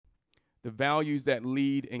the values that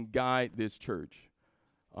lead and guide this church.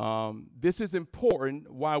 This is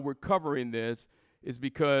important. Why we're covering this is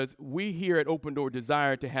because we here at Open Door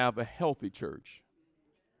desire to have a healthy church.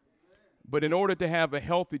 But in order to have a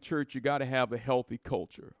healthy church, you got to have a healthy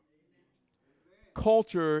culture.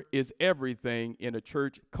 Culture is everything in a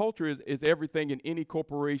church. Culture is everything in any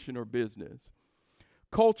corporation or business.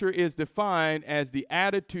 Culture is defined as the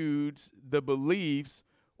attitudes, the beliefs,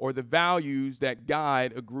 or the values that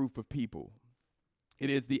guide a group of people. It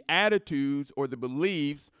is the attitudes or the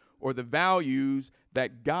beliefs or the values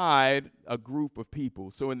that guide a group of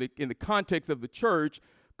people. So in the context of the church,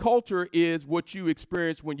 culture is what you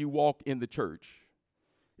experience when you walk in the church.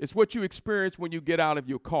 It's what you experience when you get out of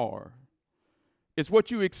your car. It's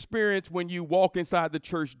what you experience when you walk inside the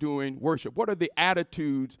church doing worship. What are the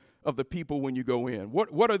attitudes of the people when you go in?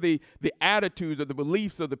 What are the attitudes or the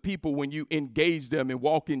beliefs of the people when you engage them and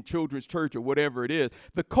walk in children's church or whatever it is?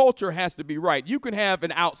 The culture has to be right. You can have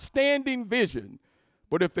an outstanding vision,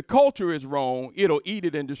 but if the culture is wrong, it'll eat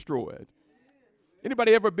it and destroy it.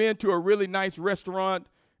 Anybody ever been to a really nice restaurant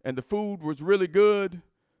and the food was really good,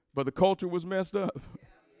 but the culture was messed up?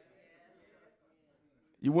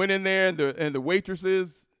 You went in there and the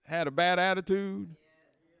waitresses had a bad attitude.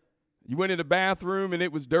 You went in the bathroom and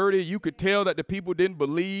it was dirty. You could tell that the people didn't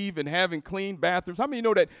believe in having clean bathrooms. How many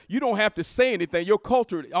know that you don't have to say anything? Your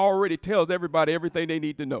culture already tells everybody everything they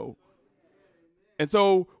need to know. And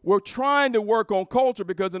so we're trying to work on culture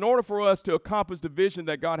because in order for us to accomplish the vision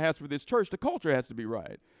that God has for this church, the culture has to be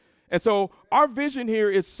right. And so our vision here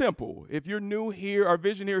is simple. If you're new here, our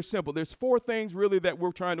vision here is simple. There's 4 things really that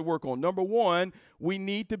we're trying to work on. Number 1, we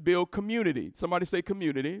need to build community. Somebody say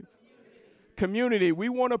community. Community. We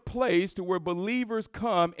want a place to where believers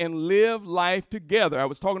come and live life together. I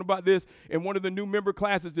was talking about this in one of the new member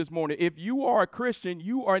classes this morning. If you are a Christian,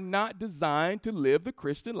 you are not designed to live the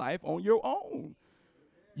Christian life on your own.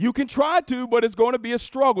 You can try to, but it's going to be a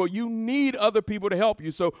struggle. You need other people to help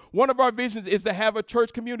you. So one of our visions is to have a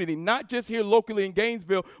church community, not just here locally in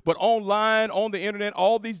Gainesville, but online, on the internet,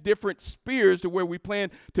 all these different spheres to where we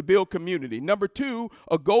plan to build community. Number 2,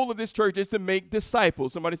 a goal of this church is to make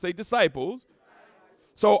disciples. Somebody say disciples.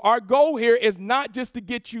 So our goal here is not just to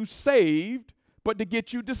get you saved, but to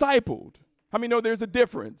get you discipled. How many know there's a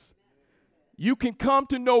difference? You can come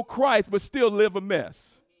to know Christ, but still live a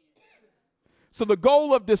mess. So the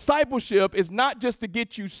goal of discipleship is not just to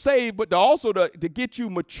get you saved, but also to get you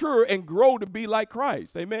mature and grow to be like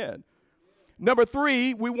Christ. Amen. Number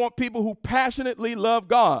 3, we want people who passionately love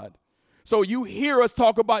God. So you hear us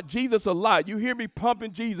talk about Jesus a lot. You hear me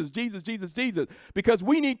pumping Jesus, Jesus, Jesus, Jesus, because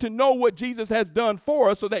we need to know what Jesus has done for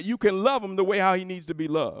us so that you can love him the way how he needs to be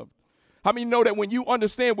loved. How many know that when you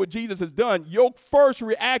understand what Jesus has done, your first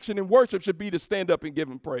reaction in worship should be to stand up and give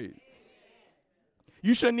him praise?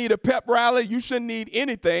 You shouldn't need a pep rally. You shouldn't need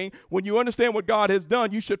anything. When you understand what God has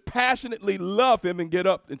done, you should passionately love him and get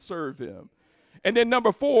up and serve him. And then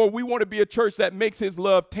number 4, we want to be a church that makes his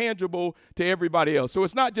love tangible to everybody else. So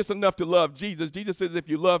it's not just enough to love Jesus. Jesus says, if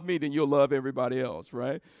you love me, then you'll love everybody else,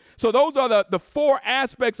 right? So those are the 4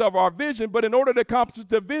 aspects of our vision. But in order to accomplish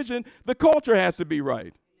the vision, the culture has to be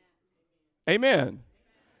right. Amen.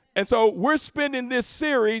 And so we're spending this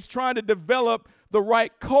series trying to develop the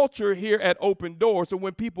right culture here at Open Door, so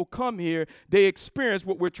when people come here, they experience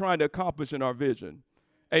what we're trying to accomplish in our vision.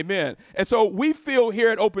 Amen. And so we feel here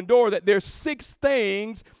at Open Door that there's 6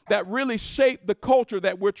 things that really shape the culture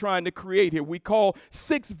that we're trying to create here. We call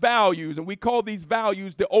 6 values, and we call these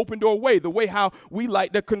values the Open Door way, the way how we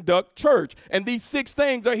like to conduct church. And these 6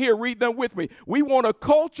 things are here. Read them with me. We want a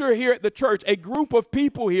culture here at the church, a group of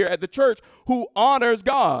people here at the church who honors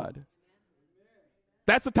God.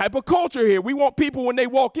 That's the type of culture here. We want people, when they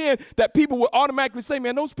walk in, that people will automatically say,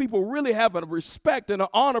 man, those people really have a respect and an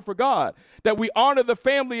honor for God, that we honor the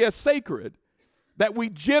family as sacred, that we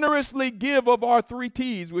generously give of our 3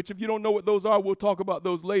 T's, which if you don't know what those are, we'll talk about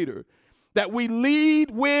those later, that we lead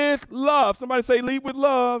with love. Somebody say lead with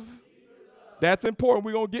love. That's important.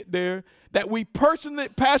 We're going to get there. That we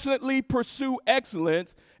passionately pursue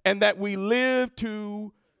excellence, and that we live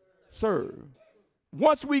to serve.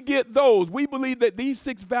 Once we get those, we believe that these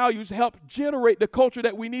 6 values help generate the culture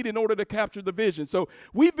that we need in order to capture the vision. So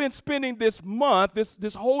we've been spending this month,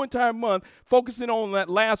 this whole entire month, focusing on that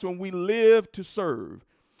last one, we live to serve.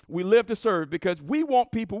 We live to serve because we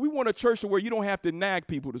want a church where you don't have to nag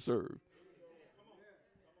people to serve.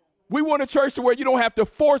 We want a church where you don't have to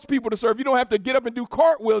force people to serve. You don't have to get up and do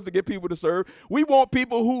cartwheels to get people to serve. We want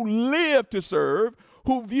people who live to serve,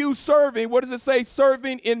 who view serving, what does it say?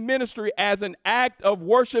 Serving in ministry as an act of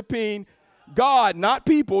worshiping God, not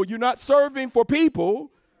people. You're not serving for people.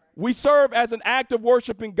 We serve as an act of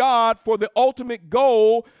worshiping God for the ultimate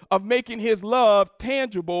goal of making his love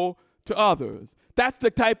tangible to others. That's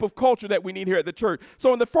the type of culture that we need here at the church.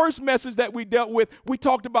 So in the first message that we dealt with, we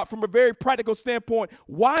talked about from a very practical standpoint,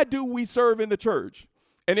 why do we serve in the church?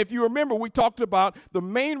 And if you remember, we talked about the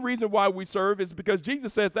main reason why we serve is because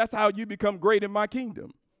Jesus says that's how you become great in my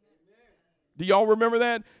kingdom. Do y'all remember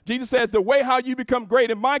that? Jesus says the way how you become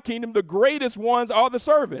great in my kingdom, the greatest ones are the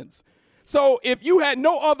servants. So if you had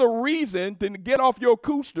no other reason than to get off your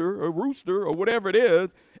cooster or rooster or whatever it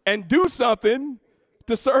is and do something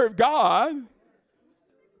to serve God,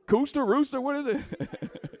 cooster, rooster, what is it?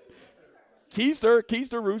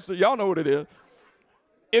 Keister, rooster, y'all know what it is.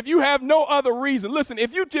 If you have no other reason, listen,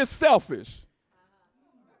 if you're just selfish,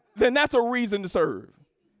 then that's a reason to serve.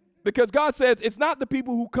 Because God says it's not the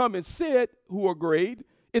people who come and sit who are great,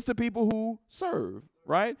 it's the people who serve,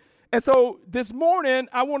 right? And so this morning,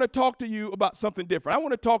 I want to talk to you about something different. I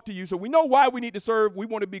want to talk to you, so we know why we need to serve. We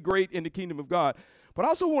want to be great in the kingdom of God. But I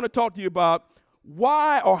also want to talk to you about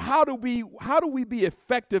why or how do we be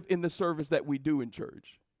effective in the service that we do in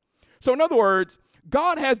church? So in other words,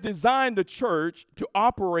 God has designed the church to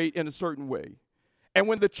operate in a certain way. And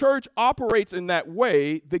when the church operates in that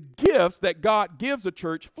way, the gifts that God gives the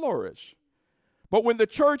church flourish. But when the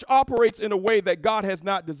church operates in a way that God has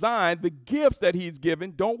not designed, the gifts that he's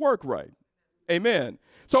given don't work right. Amen.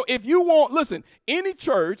 So if you want, listen, any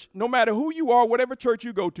church, no matter who you are, whatever church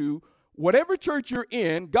you go to, whatever church you're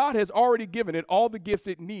in, God has already given it all the gifts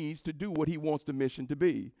it needs to do what he wants the mission to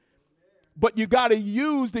be. But you got to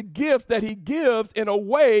use the gifts that he gives in a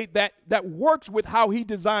way that works with how he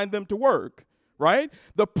designed them to work, right?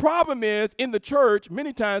 The problem is in the church,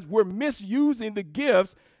 many times we're misusing the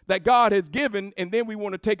gifts that God has given, and then we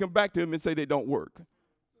want to take them back to him and say they don't work.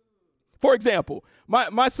 For example,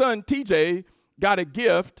 my son TJ got a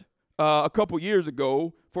gift a couple years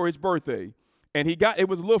ago for his birthday, and it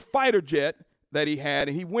was a little fighter jet that he had,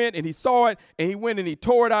 and he went and he saw it, and he went and he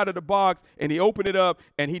tore it out of the box, and he opened it up,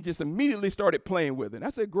 and he just immediately started playing with it. And I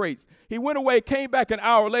said, great. He went away, came back an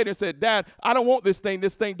hour later and said, Dad, I don't want this thing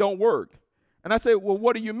don't work. And I said, well,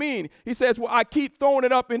 what do you mean? He says, well, I keep throwing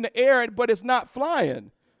it up in the air, but it's not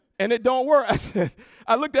flying. And it don't work.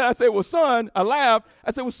 I looked at it, I said, well, son, I laughed.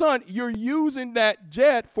 I said, well, son, you're using that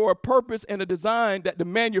jet for a purpose and a design that the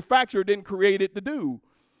manufacturer didn't create it to do.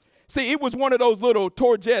 See, it was one of those little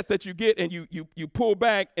tour jets that you get and you pull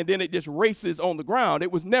back and then it just races on the ground.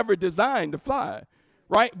 It was never designed to fly,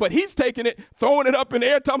 right? But he's taking it, throwing it up in the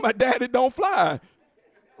air, talking about, Dad, it don't fly,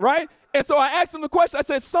 right? And so I asked him the question. I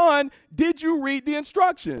said, son, did you read the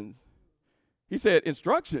instructions? He said,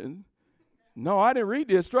 instructions? No, I didn't read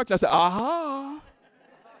the instructions. I said, aha.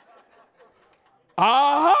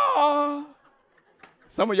 Aha.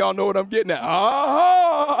 Some of y'all know what I'm getting at.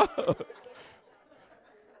 Aha.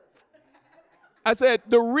 I said,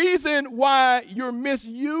 the reason why you're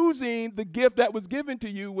misusing the gift that was given to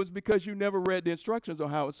you was because you never read the instructions on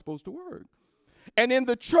how it's supposed to work. And in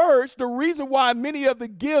the church, the reason why many of the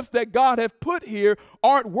gifts that God has put here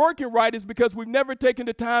aren't working right is because we've never taken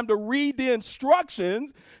the time to read the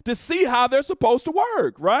instructions to see how they're supposed to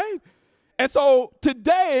work, right? And so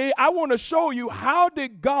today, I want to show you how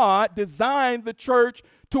did God design the church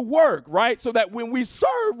to work, right? So that when we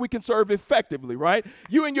serve, we can serve effectively, right?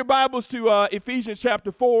 You in your Bibles to Ephesians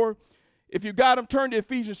chapter 4. If you got them, turn to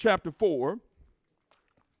Ephesians chapter 4.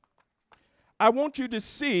 I want you to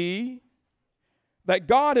see that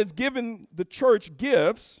God has given the church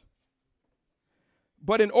gifts,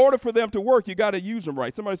 but in order for them to work, you got to use them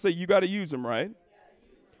right. Somebody say you got to use them right.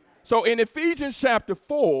 So in Ephesians chapter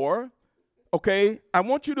 4, okay, I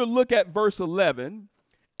want you to look at verse 11,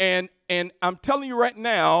 and I'm telling you right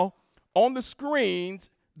now, on the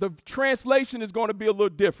screens, the translation is going to be a little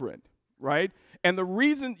different, right? And the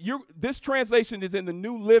reason this translation is in the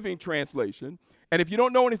New Living Translation. And if you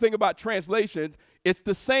don't know anything about translations, it's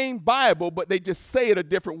the same Bible, but they just say it a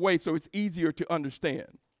different way so it's easier to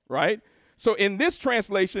understand, right? So in this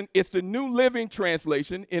translation, it's the New Living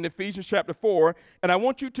Translation in Ephesians chapter 4. And I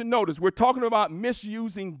want you to notice, we're talking about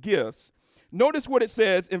misusing gifts. Notice what it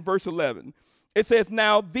says in verse 11. It says,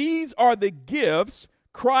 now these are the gifts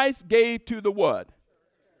Christ gave to the what?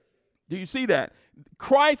 Do you see that?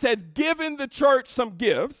 Christ has given the church some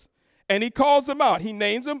gifts, and he calls them out. He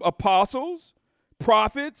names them apostles,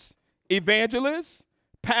 prophets, evangelists,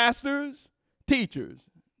 pastors, teachers.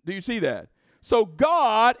 Do you see that? So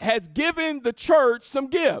God has given the church some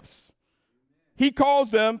gifts. He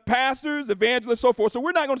calls them pastors, evangelists, so forth. So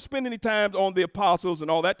we're not going to spend any time on the apostles and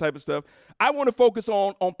all that type of stuff. I want to focus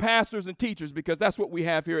on pastors and teachers because that's what we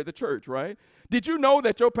have here at the church, right? Did you know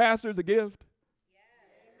that your pastor is a gift?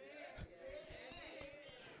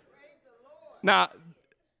 Now,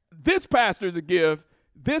 this pastor is a gift.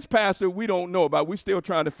 This pastor we don't know about. We're still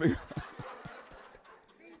trying to figure out.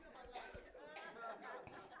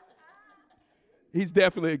 He's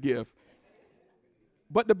definitely a gift.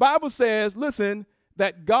 But the Bible says, listen,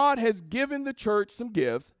 that God has given the church some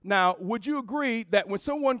gifts. Now, would you agree that when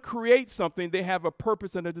someone creates something, they have a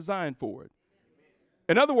purpose and a design for it?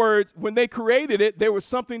 In other words, when they created it, there was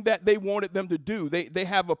something that they wanted them to do. They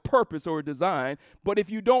have a purpose or a design, but if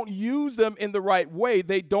you don't use them in the right way,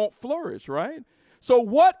 they don't flourish, right? So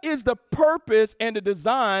what is the purpose and the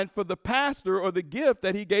design for the pastor or the gift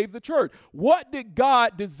that he gave the church? What did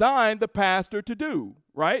God design the pastor to do,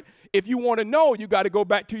 right? If you want to know, you got to go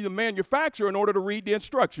back to the manufacturer in order to read the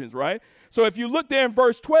instructions, right? So if you look there in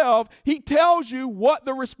verse 12, he tells you what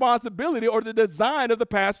the responsibility or the design of the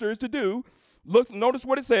pastor is to do. Look, notice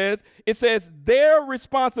what it says. It says their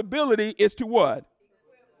responsibility is to what?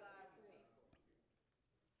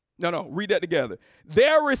 No, read that together.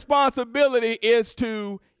 Their responsibility is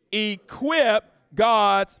to equip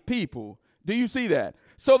God's people. Do you see that?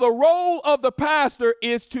 So the role of the pastor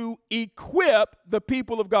is to equip the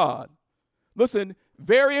people of God. Listen,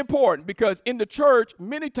 very important, because in the church,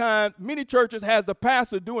 many times, many churches has the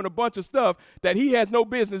pastor doing a bunch of stuff that he has no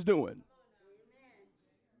business doing.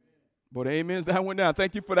 But amens that went down.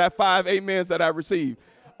 Thank you for that 5 amens that I received.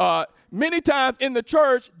 Many times in the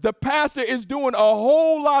church, the pastor is doing a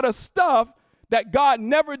whole lot of stuff that God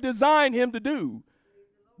never designed him to do.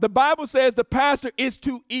 The Bible says the pastor is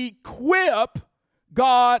to equip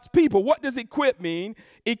God's people. What does equip mean?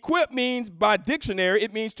 Equip means, by dictionary,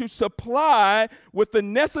 it means to supply with the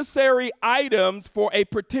necessary items for a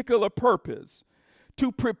particular purpose,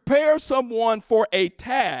 to prepare someone for a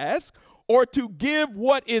task, or to give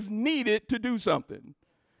what is needed to do something.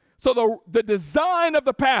 So the design of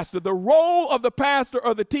the pastor, the role of the pastor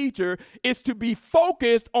or the teacher is to be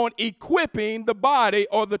focused on equipping the body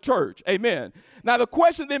or the church. Amen. Now the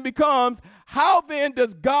question then becomes, how then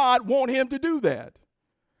does God want him to do that?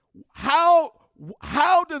 How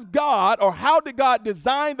does God, or how did God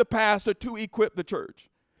design the pastor to equip the church?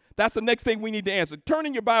 That's the next thing we need to answer. Turn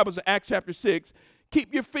in your Bibles to Acts chapter 6.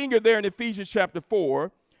 Keep your finger there in Ephesians chapter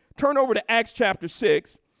 4. Turn over to Acts chapter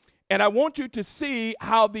 6. And I want you to see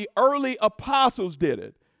how the early apostles did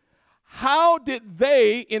it. How did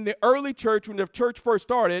they, in the early church, when the church first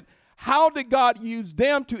started, how did God use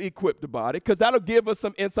them to equip the body? Because that'll give us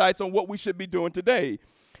some insights on what we should be doing today.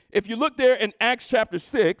 If you look there in Acts chapter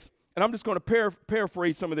 6, and I'm just going to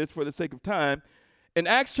paraphrase some of this for the sake of time. In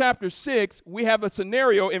Acts chapter 6, we have a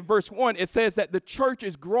scenario in verse 1. It says that the church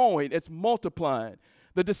is growing. It's multiplying.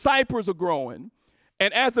 The disciples are growing.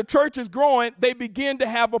 And as the church is growing, they begin to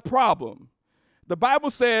have a problem. The Bible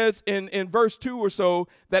says in verse 2 or so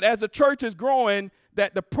that as the church is growing,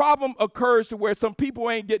 that the problem occurs to where some people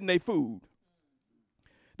ain't getting their food.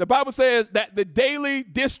 The Bible says that the daily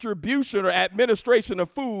distribution or administration of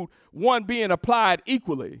food, one being applied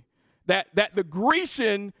equally. That the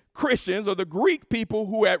Grecian Christians, or the Greek people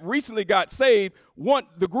who had recently got saved,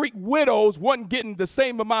 the Greek widows wasn't getting the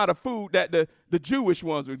same amount of food that the Jewish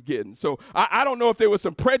ones was getting. So I don't know if there was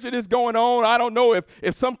some prejudice going on. I don't know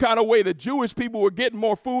if some kind of way the Jewish people were getting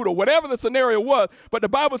more food or whatever the scenario was. But the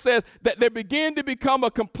Bible says that there began to become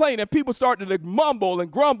a complaint, and people started to mumble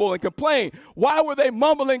and grumble and complain. Why were they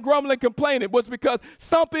mumbling, grumbling, complaining? It was because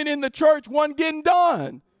something in the church wasn't getting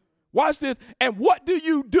done. Watch this. And what do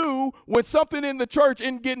you do when something in the church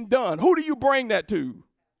isn't getting done? Who do you bring that to?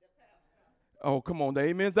 Oh, come on. The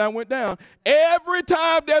amens that went down. Every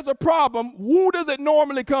time there's a problem, who does it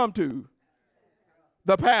normally come to?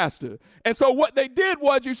 The pastor. And so what they did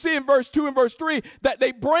was, you see in verse 2 and verse 3, that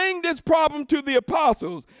they bring this problem to the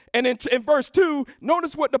apostles. And in verse 2,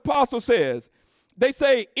 notice what the apostle says. They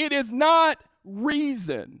say, it is not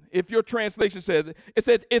reason. If your translation says it, it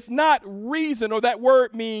says it's not reason, or that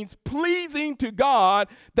word means pleasing to God,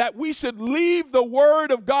 that we should leave the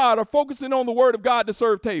word of God, or focusing on the word of God, to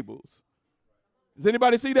serve tables. Does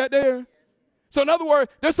anybody see that there? So in other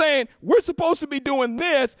words, they're saying we're supposed to be doing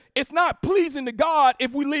this. It's not pleasing to God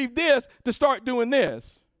if we leave this to start doing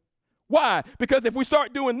this. Why? Because if we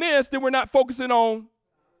start doing this, then we're not focusing on,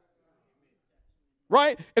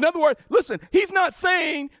 right? In other words, listen, he's not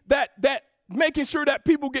saying that making sure that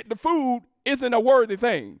people get the food isn't a worthy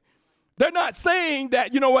thing. They're not saying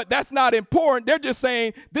that, you know what, that's not important. They're just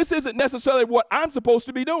saying this isn't necessarily what I'm supposed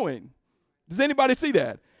to be doing. Does anybody see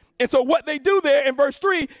that? And so what they do there in verse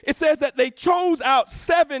 3, it says that they chose out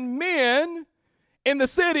 7 men in the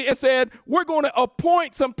city and said, we're going to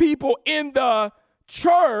appoint some people in the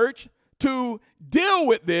church to deal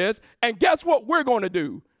with this. And guess what we're going to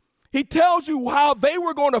do? He tells you how they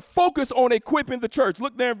were going to focus on equipping the church.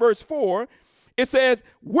 Look there in verse 4. It says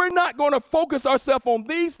we're not going to focus ourselves on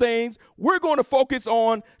these things. We're going to focus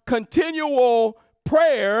on continual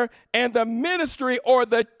prayer and the ministry or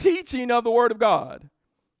the teaching of the Word of God.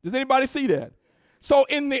 Does anybody see that? So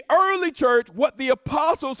in the early church, what the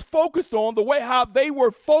apostles focused on, the way how they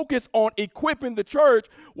were focused on equipping the church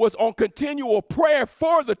was on continual prayer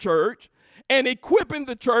for the church and equipping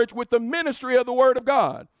the church with the ministry of the Word of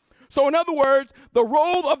God. So in other words, the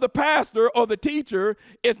role of the pastor or the teacher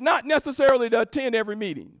is not necessarily to attend every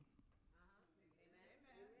meeting.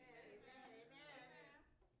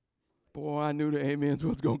 Boy, I knew the amens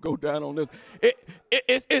was going to go down on this.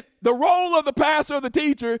 It's the role of the pastor or the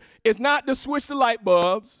teacher is not to switch the light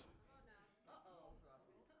bulbs.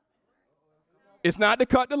 It's not to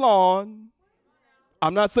cut the lawn.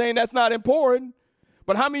 I'm not saying that's not important.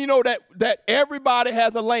 But how many know that everybody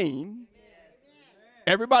has a lane?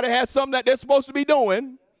 Everybody has something that they're supposed to be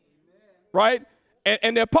doing, right?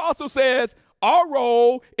 And the apostle says, our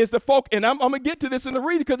role is to focus, and I'm going to get to this in the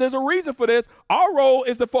reading because there's a reason for this. Our role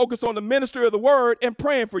is to focus on the ministry of the word and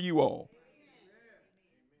praying for you all.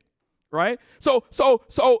 Right? So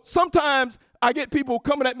sometimes I get people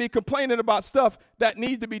coming at me complaining about stuff that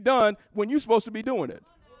needs to be done when you're supposed to be doing it.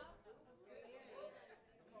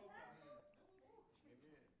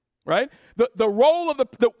 Right? The role of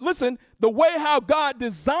the way how God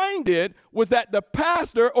designed it was that the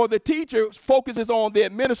pastor or the teacher focuses on the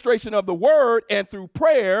administration of the word and through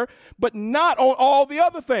prayer, but not on all the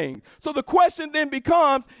other things. So the question then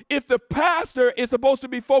becomes, if the pastor is supposed to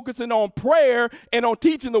be focusing on prayer and on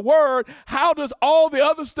teaching the word, how does all the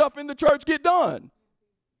other stuff in the church get done?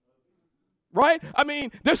 Right? I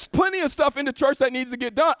mean, there's plenty of stuff in the church that needs to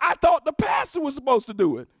get done. I thought the pastor was supposed to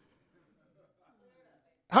do it.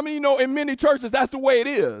 How many of you know in many churches that's the way it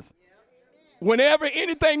is? Whenever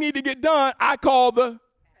anything needs to get done, I call the.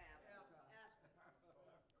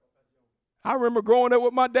 I remember growing up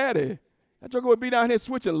with my daddy. That joker would be down here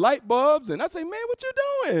switching light bulbs, and I say, man, what you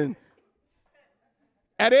doing?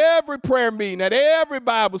 At every prayer meeting, at every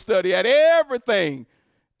Bible study, at everything.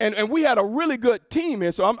 And we had a really good team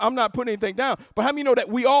here, so I'm not putting anything down. But how many know that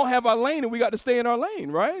we all have our lane and we got to stay in our lane,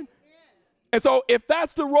 right? And so if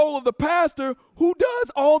that's the role of the pastor, who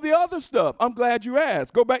does all the other stuff? I'm glad you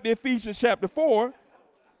asked. Go back to Ephesians chapter 4.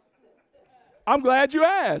 I'm glad you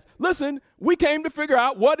asked. Listen, we came to figure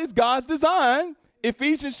out what is God's design.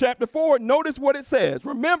 Ephesians chapter 4, notice what it says.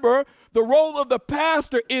 Remember, the role of the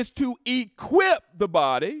pastor is to equip the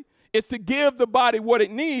body. It's to give the body what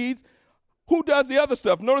it needs. Who does the other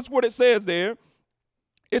stuff? Notice what it says there.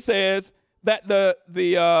 It says that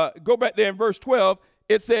go back there in verse 12.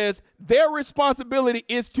 It says their responsibility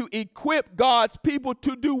is to equip God's people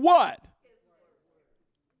to do what?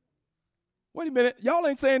 Wait a minute. Y'all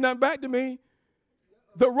ain't saying nothing back to me.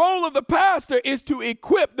 The role of the pastor is to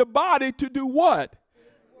equip the body to do what?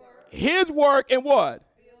 His work and what?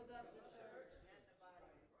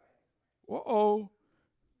 Uh-oh.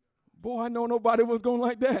 Boy, I know nobody was going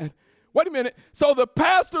like that. Wait a minute. So the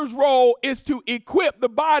pastor's role is to equip the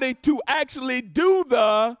body to actually do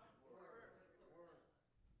the.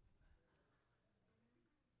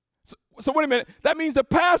 So wait a minute. That means the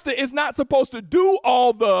pastor is not supposed to do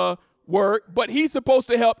all the work, but he's supposed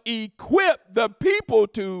to help equip the people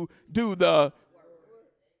to do the.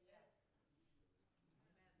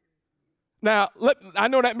 Now, I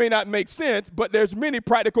know that may not make sense, but there's many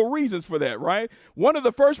practical reasons for that, right? One of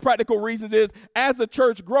the first practical reasons is as the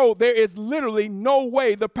church grows, there is literally no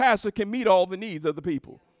way the pastor can meet all the needs of the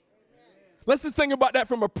people. Let's just think about that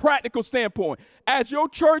from a practical standpoint. As your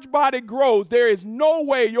church body grows, there is no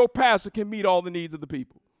way your pastor can meet all the needs of the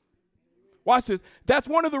people. Watch this. That's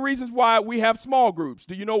one of the reasons why we have small groups.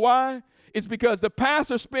 Do you know why? It's because the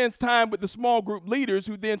pastor spends time with the small group leaders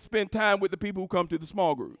who then spend time with the people who come to the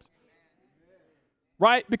small groups.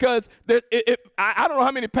 Right? Because I don't know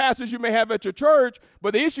how many pastors you may have at your church,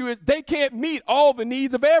 but the issue is they can't meet all the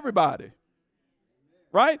needs of everybody.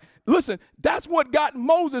 Right? Listen, that's what got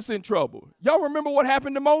Moses in trouble. Y'all remember what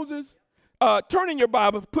happened to Moses? Turn in your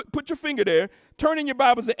Bible, put your finger there. Turn in your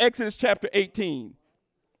Bibles to Exodus chapter 18.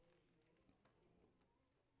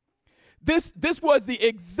 This was the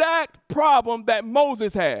exact problem that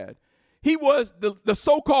Moses had. He was the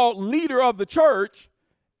so-called leader of the church,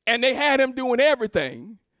 and they had him doing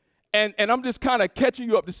everything. And I'm just kind of catching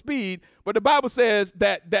you up to speed. But the Bible says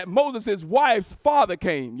that Moses' wife's father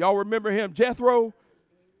came. Y'all remember him, Jethro?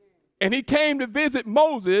 And he came to visit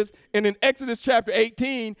Moses, and in Exodus chapter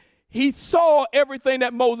 18, he saw everything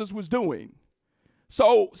that Moses was doing.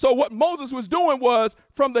 So what Moses was doing was,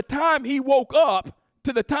 from the time he woke up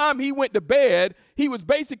to the time he went to bed, he was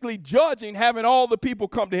basically judging having all the people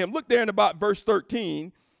come to him. Look there in about verse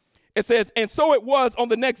 13. It says, and so it was on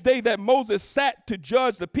the next day that Moses sat to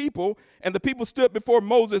judge the people, and the people stood before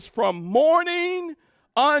Moses from morning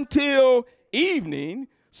until evening.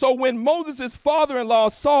 So when Moses' father-in-law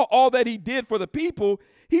saw all that he did for the people,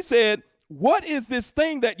 he said, what is this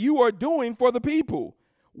thing that you are doing for the people?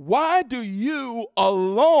 Why do you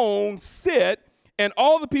alone sit and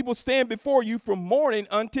all the people stand before you from morning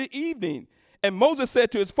until evening? And Moses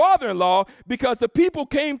said to his father-in-law, because the people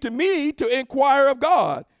came to me to inquire of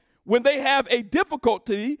God. When they have a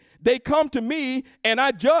difficulty, they come to me, and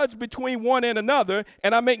I judge between one and another,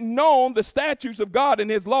 and I make known the statutes of God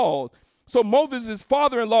and his laws. So Moses'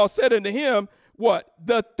 father-in-law said unto him, what?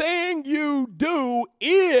 The thing you do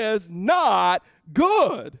is not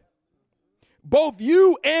good. Both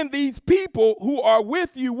you and these people who are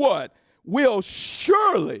with you, what? Will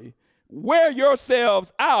surely wear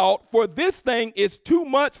yourselves out, for this thing is too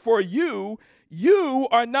much for you. You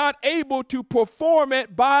are not able to perform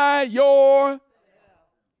it by your.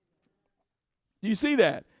 Do you see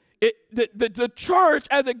that? The church,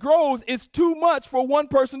 as it grows, is too much for one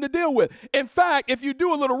person to deal with. In fact, if you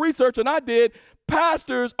do a little research, and I did,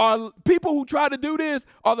 pastors are people who try to do this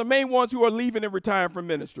are the main ones who are leaving and retiring from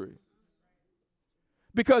ministry.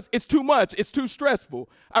 Because it's too much. It's too stressful.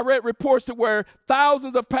 I read reports to where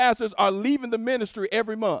thousands of pastors are leaving the ministry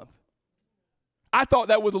every month. I thought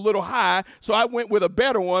that was a little high, so I went with a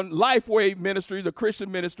better one. Lifeway Ministries, a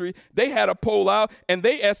Christian ministry, they had a poll out, and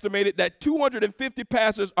they estimated that 250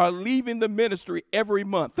 pastors are leaving the ministry every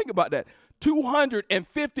month. Think about that.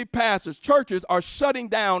 250 pastors, churches are shutting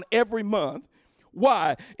down every month.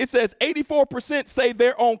 Why? It says 84% say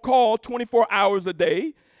they're on call 24 hours a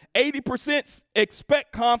day. 80%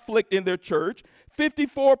 expect conflict in their church.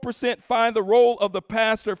 54% find the role of the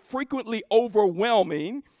pastor frequently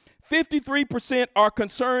overwhelming. 53% are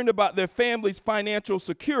concerned about their family's financial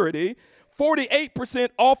security. 48%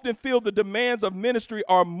 often feel the demands of ministry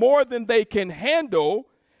are more than they can handle.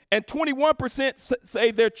 And 21%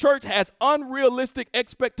 say their church has unrealistic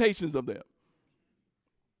expectations of them.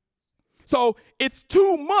 So it's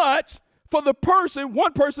too much for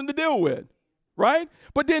one person to deal with, right?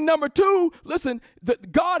 But then number two, listen,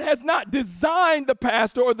 God has not designed the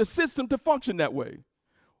pastor or the system to function that way.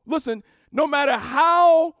 Listen, no matter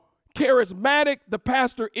how charismatic the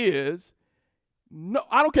pastor is, no,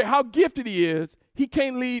 I don't care how gifted he is, he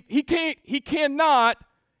cannot,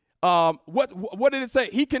 what did it say?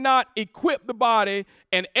 He cannot equip the body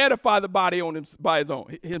and edify the body by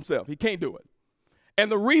himself. He can't do it. And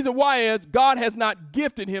the reason why is God has not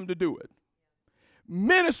gifted him to do it.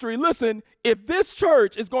 Ministry, listen, if this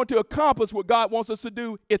church is going to accomplish what God wants us to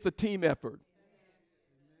do, it's a team effort.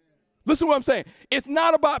 Listen to what I'm saying. It's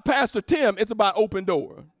not about Pastor Tim, it's about Open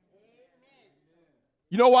Door.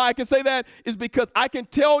 You know why I can say that? Is because I can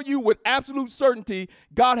tell you with absolute certainty,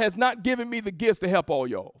 God has not given me the gifts to help all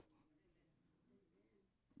y'all.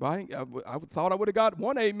 Right? I thought I would have got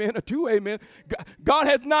one amen or two amen. God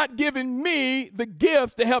has not given me the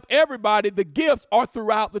gifts to help everybody. The gifts are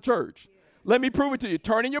throughout the church. Let me prove it to you.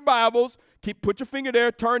 Turn in your Bibles. Put your finger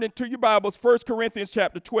there. Turn into your Bibles. 1 Corinthians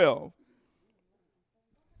chapter 12.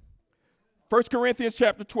 1 Corinthians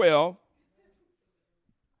chapter 12.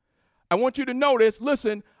 I want you to notice,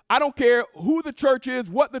 listen, I don't care who the church is,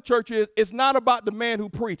 what the church is. It's not about the man who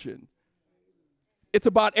preaching. It's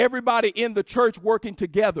about everybody in the church working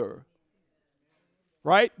together,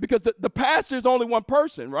 right? Because the pastor is only one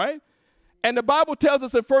person, right? And the Bible tells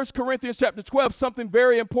us in 1 Corinthians chapter 12 something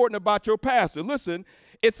very important about your pastor. Listen,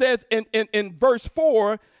 it says in verse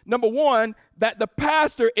 4, number 1, that the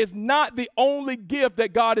pastor is not the only gift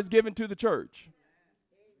that God has given to the church.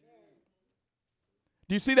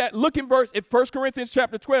 Do you see that? Look in 1 Corinthians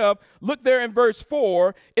chapter 12, look there in verse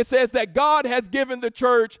 4. It says that God has given the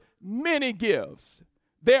church many gifts.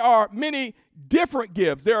 There are many different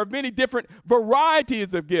gifts. There are many different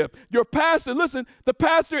varieties of gifts. Your pastor, listen, the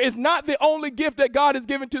pastor is not the only gift that God has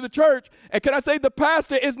given to the church. And can I say the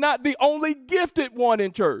pastor is not the only gifted one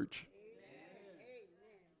in church?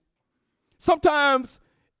 Sometimes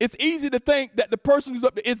it's easy to think that the person who's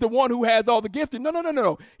up there is the one who has all the gifting.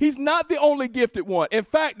 No. He's not the only gifted one. In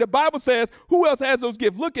fact, the Bible says, who else has those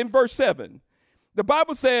gifts? Look in verse 7. The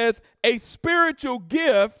Bible says a spiritual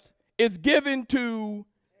gift is given to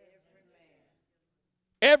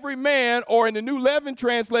every man, or in the New Living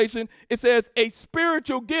Translation, it says a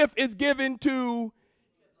spiritual gift is given to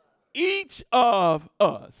each of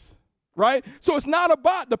us, right? So it's not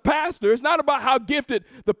about the pastor. It's not about how gifted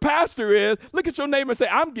the pastor is. Look at your neighbor and say,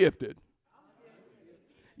 I'm gifted.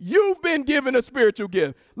 You've been given a spiritual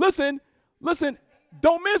gift. Listen,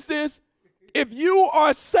 don't miss this. If you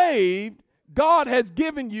are saved, God has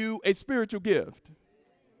given you a spiritual gift.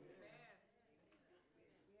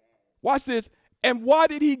 Watch this. And why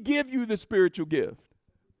did he give you the spiritual gift?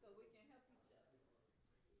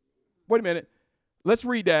 Wait a minute. Let's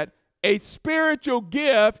read that. A spiritual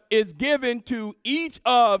gift is given to each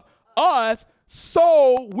of us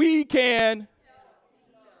so we can.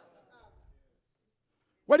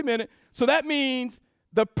 Wait a minute. So that means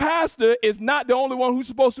the pastor is not the only one who's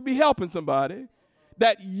supposed to be helping somebody.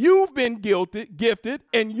 That you've been gifted,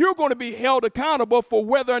 and you're going to be held accountable for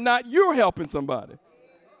whether or not you're helping somebody.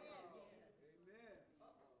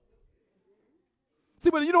 See,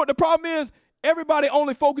 but you know what the problem is? Everybody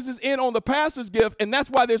only focuses in on the pastor's gift, and that's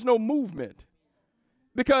why there's no movement.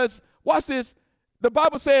 Because, watch this, the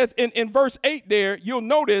Bible says in verse 8 there, you'll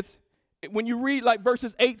notice when you read like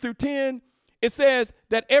verses 8 through 10, it says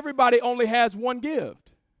that everybody only has one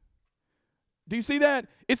gift. Do you see that?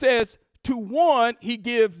 It says, to one, he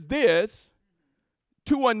gives this.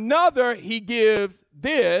 To another, he gives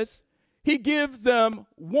this. He gives them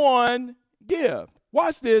one gift.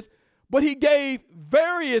 Watch this. But he gave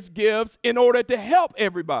various gifts in order to help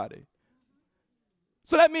everybody.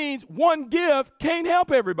 So that means one gift can't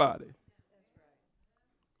help everybody.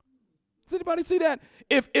 Does anybody see that?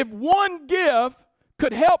 If one gift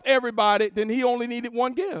could help everybody, then he only needed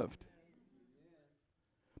one gift.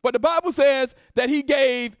 But the Bible says that he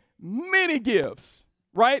gave many gifts,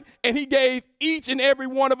 right? And he gave each and every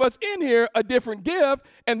one of us in here a different gift,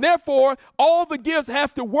 and therefore all the gifts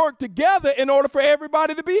have to work together in order for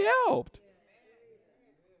everybody to be helped.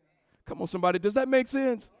 Come on, somebody, does that make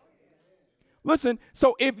sense? Listen,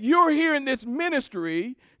 so if you're here in this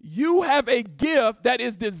ministry, you have a gift that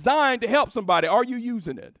is designed to help somebody. Are you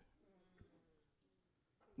using it?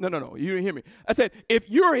 No, you didn't hear me. I said, if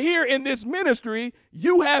you're here in this ministry,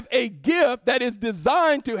 you have a gift that is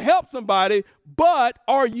designed to help somebody, but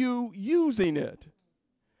are you using it?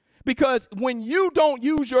 Because when you don't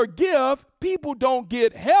use your gift, people don't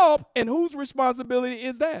get help, and whose responsibility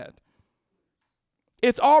is that?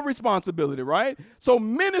 It's our responsibility, right? So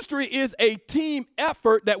ministry is a team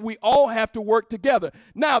effort that we all have to work together.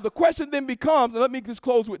 Now, the question then becomes, and let me just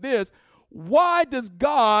close with this, why does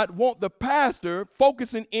God want the pastor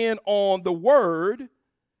focusing in on the word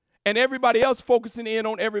and everybody else focusing in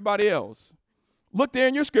on everybody else? Look there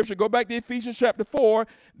in your scripture. Go back to Ephesians chapter 4.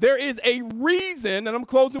 There is a reason, and I'm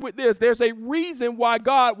closing with this. There's a reason why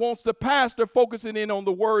God wants the pastor focusing in on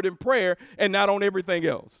the word and prayer and not on everything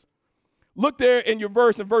else. Look there in your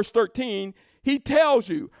verse, in verse 13. He tells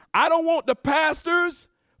you, I don't want the pastors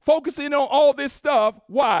focusing on all this stuff.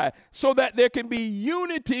 Why? So that there can be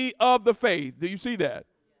unity of the faith. Do you see that?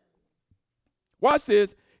 Watch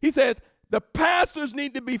this. He says the pastors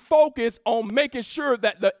need to be focused on making sure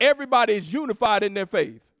that everybody is unified in their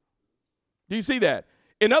faith. Do you see that?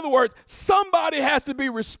 In other words, somebody has to be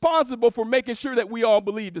responsible for making sure that we all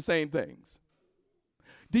believe the same things.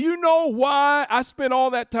 Do you know why I spent all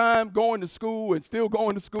that time going to school and still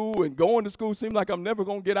going to school and going to school? Seems like I'm never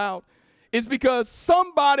going to get out. It's because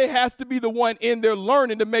somebody has to be the one in there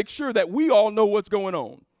learning to make sure that we all know what's going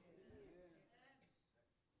on.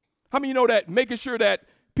 How many of you know that making sure that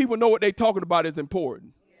people know what they're talking about is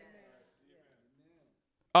important?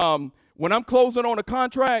 When I'm closing on a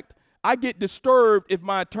contract, I get disturbed if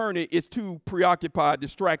my attorney is too preoccupied,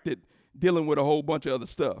 distracted, dealing with a whole bunch of other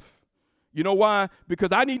stuff. You know why?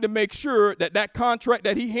 Because I need to make sure that that contract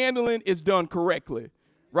that he's handling is done correctly.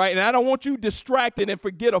 Right? And I don't want you distracted and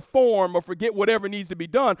forget a form or forget whatever needs to be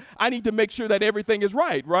done. I need to make sure that everything is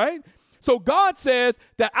right, right? So God says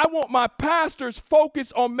that I want my pastors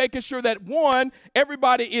focused on making sure that, one,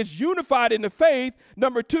 everybody is unified in the faith.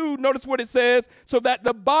 Number two, notice what it says, so that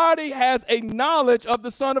the body has a knowledge of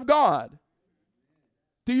the Son of God.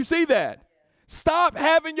 Do you see that? Stop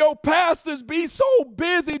having your pastors be so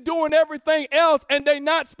busy doing everything else and they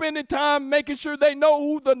not spending time making sure they know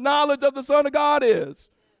who the knowledge of the Son of God is.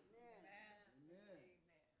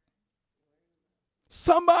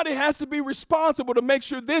 Somebody has to be responsible to make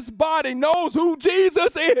sure this body knows who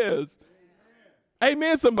Jesus is.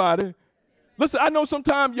 Amen, somebody. Listen, I know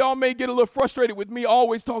sometimes y'all may get a little frustrated with me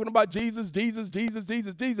always talking about Jesus, Jesus, Jesus,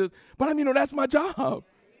 Jesus, Jesus. But I mean, that's my job.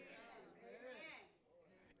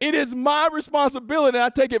 It is my responsibility, and I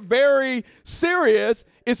take it very serious,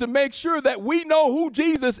 is to make sure that we know who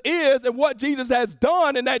Jesus is and what Jesus has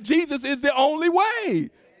done and that Jesus is the only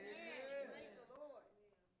way.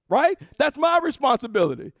 Right? That's my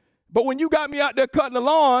responsibility. But when you got me out there cutting the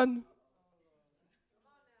lawn,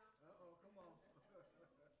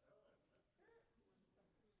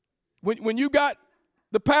 when you got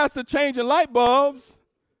the pastor changing light bulbs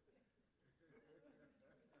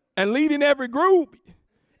and leading every group,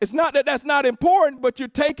 it's not that that's not important, but you're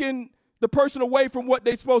taking the person away from what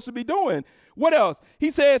they're supposed to be doing. What else?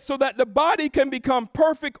 He says, so that the body can become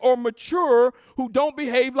perfect or mature who don't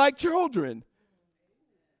behave like children.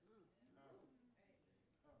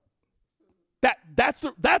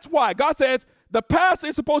 That's why God says the pastor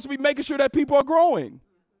is supposed to be making sure that people are growing.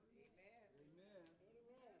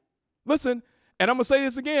 Listen, and I'm going to say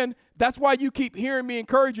this again. That's why you keep hearing me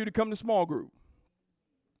encourage you to come to small group.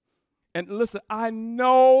 And listen, I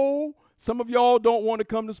know some of y'all don't want to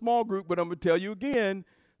come to small group, but I'm going to tell you again,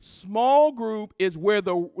 small group is where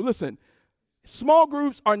small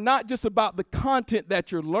groups are not just about the content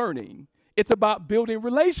that you're learning. It's about building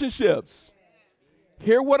relationships.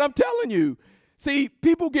 Hear what I'm telling you. See,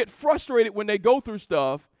 people get frustrated when they go through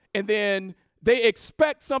stuff and then they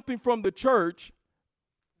expect something from the church,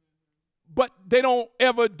 but they don't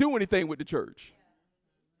ever do anything with the church.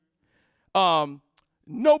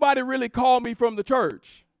 Nobody really called me from the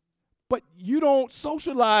church, but you don't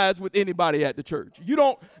socialize with anybody at the church. You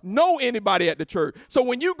don't know anybody at the church. So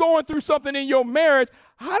when you're going through something in your marriage,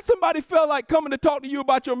 how somebody felt like coming to talk to you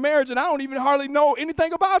about your marriage and I don't even hardly know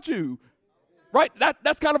anything about you? Right?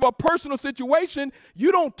 That's kind of a personal situation.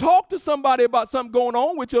 You don't talk to somebody about something going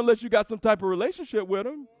on with you unless you got some type of relationship with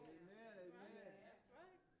them.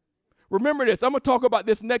 Remember this. I'm going to talk about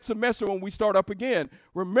this next semester when we start up again.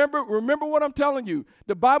 Remember what I'm telling you.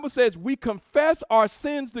 The Bible says we confess our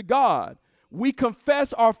sins to God. We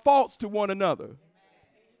confess our faults to one another.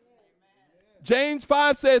 James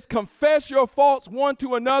 5 says, confess your faults one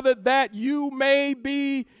to another that you may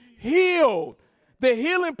be healed. The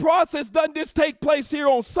healing process doesn't just take place here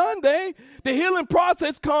on Sunday. The healing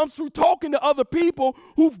process comes through talking to other people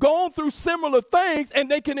who've gone through similar things,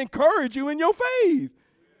 and they can encourage you in your faith.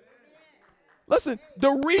 Listen,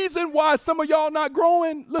 the reason why some of y'all not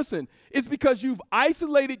growing, listen, is because you've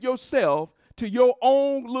isolated yourself to your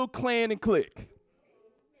own little clan and clique.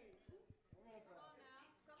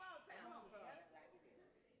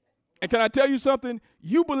 And can I tell you something?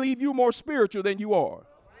 You believe you're more spiritual than you are.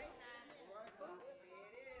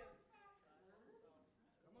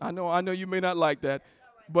 I know you may not like that,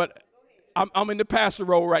 but I'm in the pastor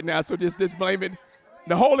role right now, so just blame it.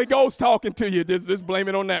 The Holy Ghost talking to you, just blame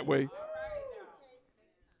it on that way.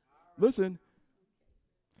 Listen,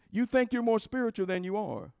 you think you're more spiritual than you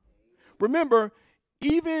are. Remember,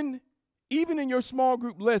 even in your small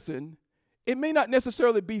group lesson, it may not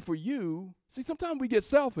necessarily be for you. See, sometimes we get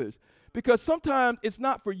selfish because sometimes it's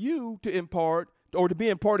not for you to impart or to be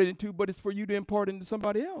imparted into, but it's for you to impart into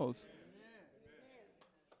somebody else.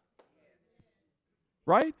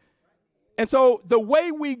 Right? And so the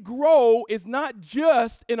way we grow is not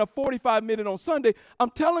just in a 45-minute on Sunday. I'm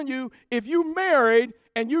telling you, if you're married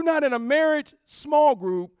and you're not in a marriage small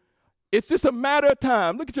group, it's just a matter of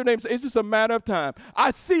time. Look at your name. It's just a matter of time. I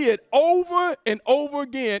see it over and over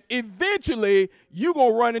again. Eventually, you're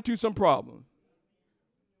going to run into some problems.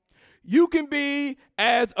 You can be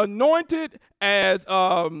as anointed as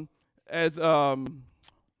I'm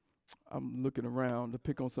looking around to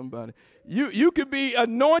pick on somebody. You could be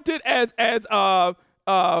anointed as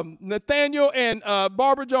Nathaniel and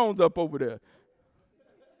Barbara Jones up over there.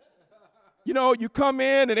 You know, you come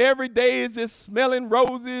in and every day is just smelling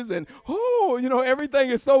roses and, everything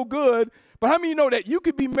is so good. But how many of you know that you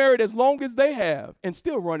could be married as long as they have and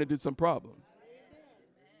still run into some problems?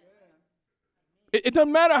 It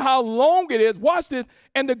doesn't matter how long it is. Watch this.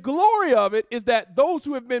 And the glory of it is that those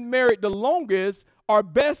who have been married the longest are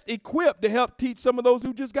best equipped to help teach some of those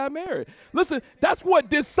who just got married. Listen, that's what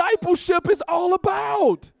discipleship is all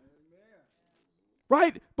about.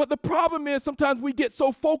 Right? But the problem is sometimes we get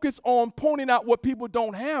so focused on pointing out what people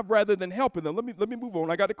don't have rather than helping them. Let me move on.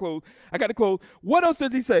 I got to close. What else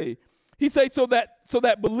does he say? He says so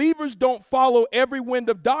that believers don't follow every wind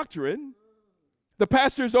of doctrine. The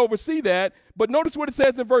pastors oversee that. But notice what it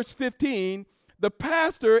says in verse 15. The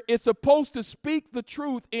pastor is supposed to speak the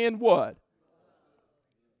truth in what?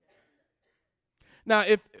 Now,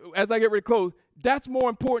 as I get ready to close, that's more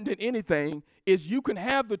important than anything is you can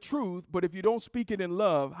have the truth, but if you don't speak it in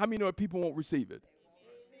love, how many know that people won't receive it?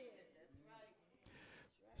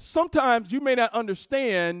 Sometimes you may not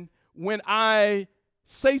understand when I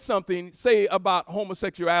say something, say about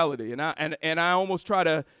homosexuality, and I almost try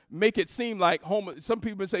to make it seem like some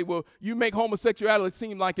people say, well, you make homosexuality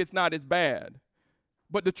seem like it's not as bad.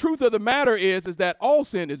 But the truth of the matter is that all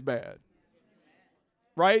sin is bad.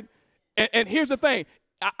 Right? And here's the thing.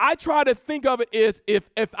 I try to think of it as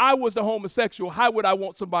if I was a homosexual, how would I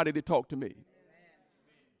want somebody to talk to me?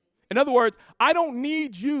 In other words, I don't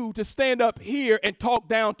need you to stand up here and talk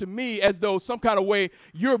down to me as though some kind of way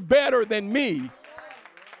you're better than me.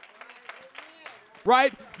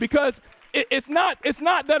 Right? Because It's not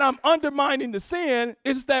that I'm undermining the sin.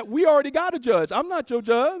 It's that we already got a judge. I'm not your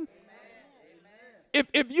judge.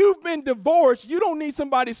 If you've been divorced, you don't need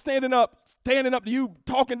somebody standing up to you,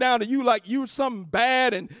 talking down to you like you're something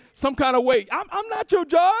bad and some kind of way. I'm not your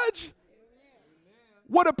judge.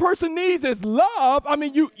 What a person needs is love. I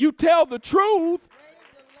mean, you tell the truth.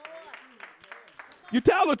 You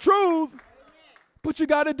tell the truth, but you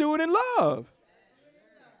got to do it in love.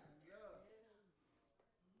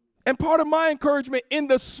 And part of my encouragement in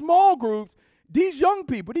the small groups, these young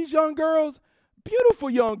people, these young girls, beautiful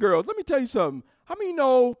young girls, let me tell you something. How many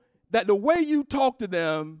know that the way you talk to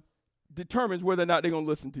them determines whether or not they're going to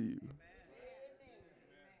listen to you?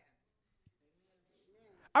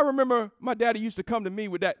 I remember my daddy used to come to me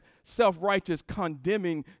with that self-righteous,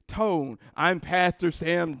 condemning tone. I'm Pastor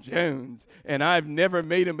Sam Jones, and I've never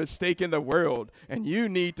made a mistake in the world, and you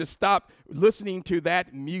need to stop listening to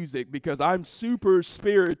that music because I'm super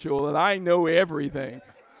spiritual and I know everything.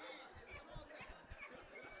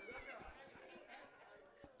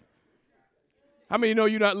 How many know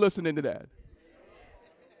you're not listening to that?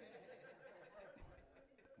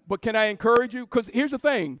 But can I encourage you? Because here's the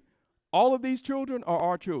thing. All of these children are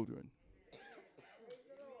our children.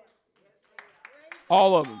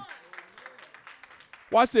 All of them.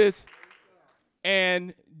 Watch this.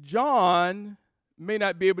 And John may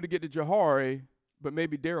not be able to get to Johari, but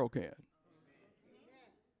maybe Daryl can.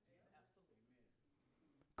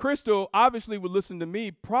 Crystal obviously would listen to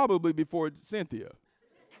me probably before Cynthia.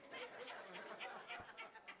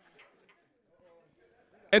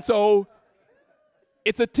 And so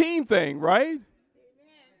it's a team thing, right?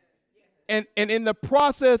 And in the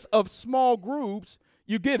process of small groups,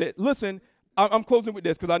 you get it. Listen, I'm closing with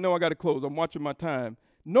this because I know I got to close. I'm watching my time.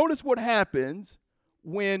 Notice what happens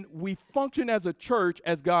when we function as a church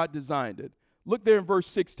as God designed it. Look there in verse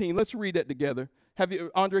 16. Let's read that together.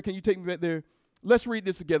 Andre, can you take me back there? Let's read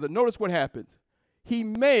this together. Notice what happens. He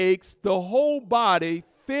makes the whole body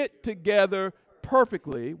fit together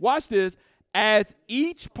perfectly. Watch this. As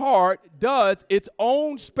each part does its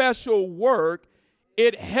own special work,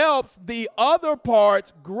 it helps the other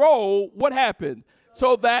parts grow. What happened?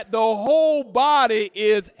 So that the whole body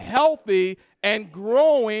is healthy and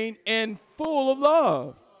growing and full of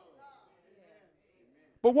love.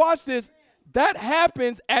 But watch this. That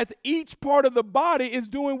happens as each part of the body is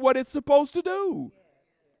doing what it's supposed to do.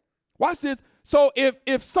 Watch this. So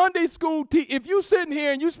if Sunday school, if you're sitting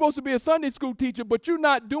here and you're supposed to be a Sunday school teacher, but you're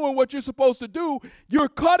not doing what you're supposed to do, you're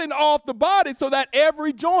cutting off the body so that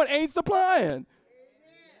every joint ain't supplying.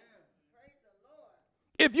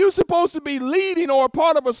 If you're supposed to be leading or a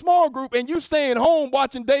part of a small group and you staying home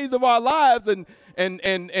watching Days of Our Lives and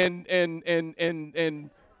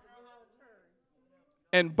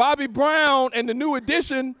Bobby Brown and the New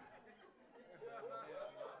Edition,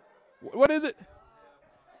 what is it?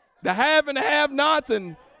 The have and the have-nots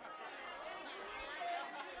and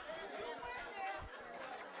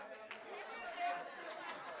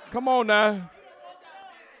come on now.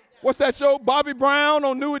 What's that show? Bobby Brown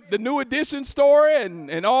on the New Edition story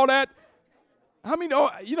and all that. I mean,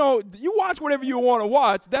 you watch whatever you want to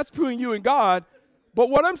watch. That's between you and God.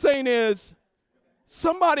 But what I'm saying is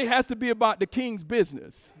somebody has to be about the king's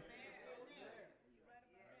business.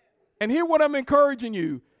 And here what I'm encouraging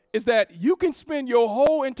you is that you can spend your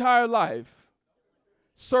whole entire life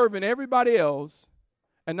serving everybody else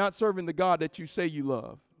and not serving the God that you say you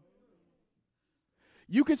love.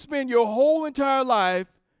 You can spend your whole entire life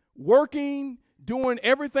working, doing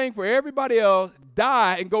everything for everybody else,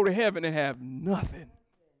 die and go to heaven and have nothing.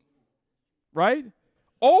 Right?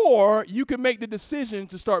 Or you can make the decision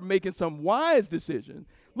to start making some wise decisions.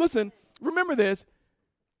 Listen, remember this.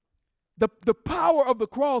 The power of the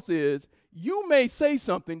cross is you may say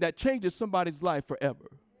something that changes somebody's life forever.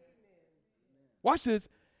 Watch this.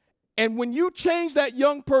 And when you change that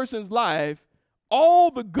young person's life,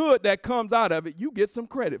 all the good that comes out of it, you get some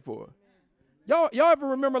credit for. Y'all ever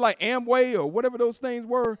remember like Amway or whatever those things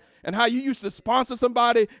were, and how you used to sponsor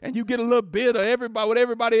somebody and you get a little bit of everybody, what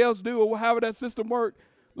everybody else do, or however that system worked?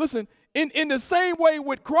 Listen, in the same way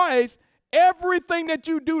with Christ, everything that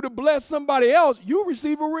you do to bless somebody else, you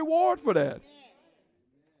receive a reward for that.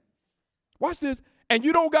 Watch this. And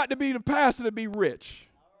you don't got to be the pastor to be rich,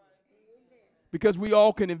 because we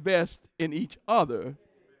all can invest in each other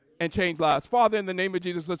and change lives. Father, in the name of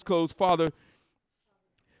Jesus, let's close. Father,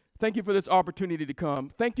 thank you for this opportunity to come.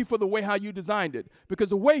 Thank you for the way how you designed it, because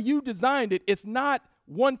the way you designed it, it's not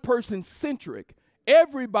one person centric.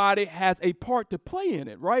 Everybody has a part to play in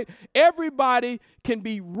it, right? Everybody can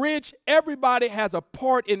be rich. Everybody has a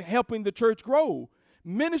part in helping the church grow.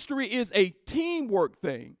 Ministry is a teamwork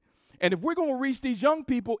thing. And if we're going to reach these young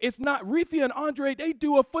people, it's not Reethia and Andre. They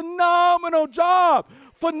do a phenomenal job.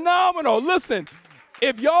 Phenomenal. Listen,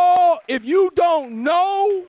 if you don't know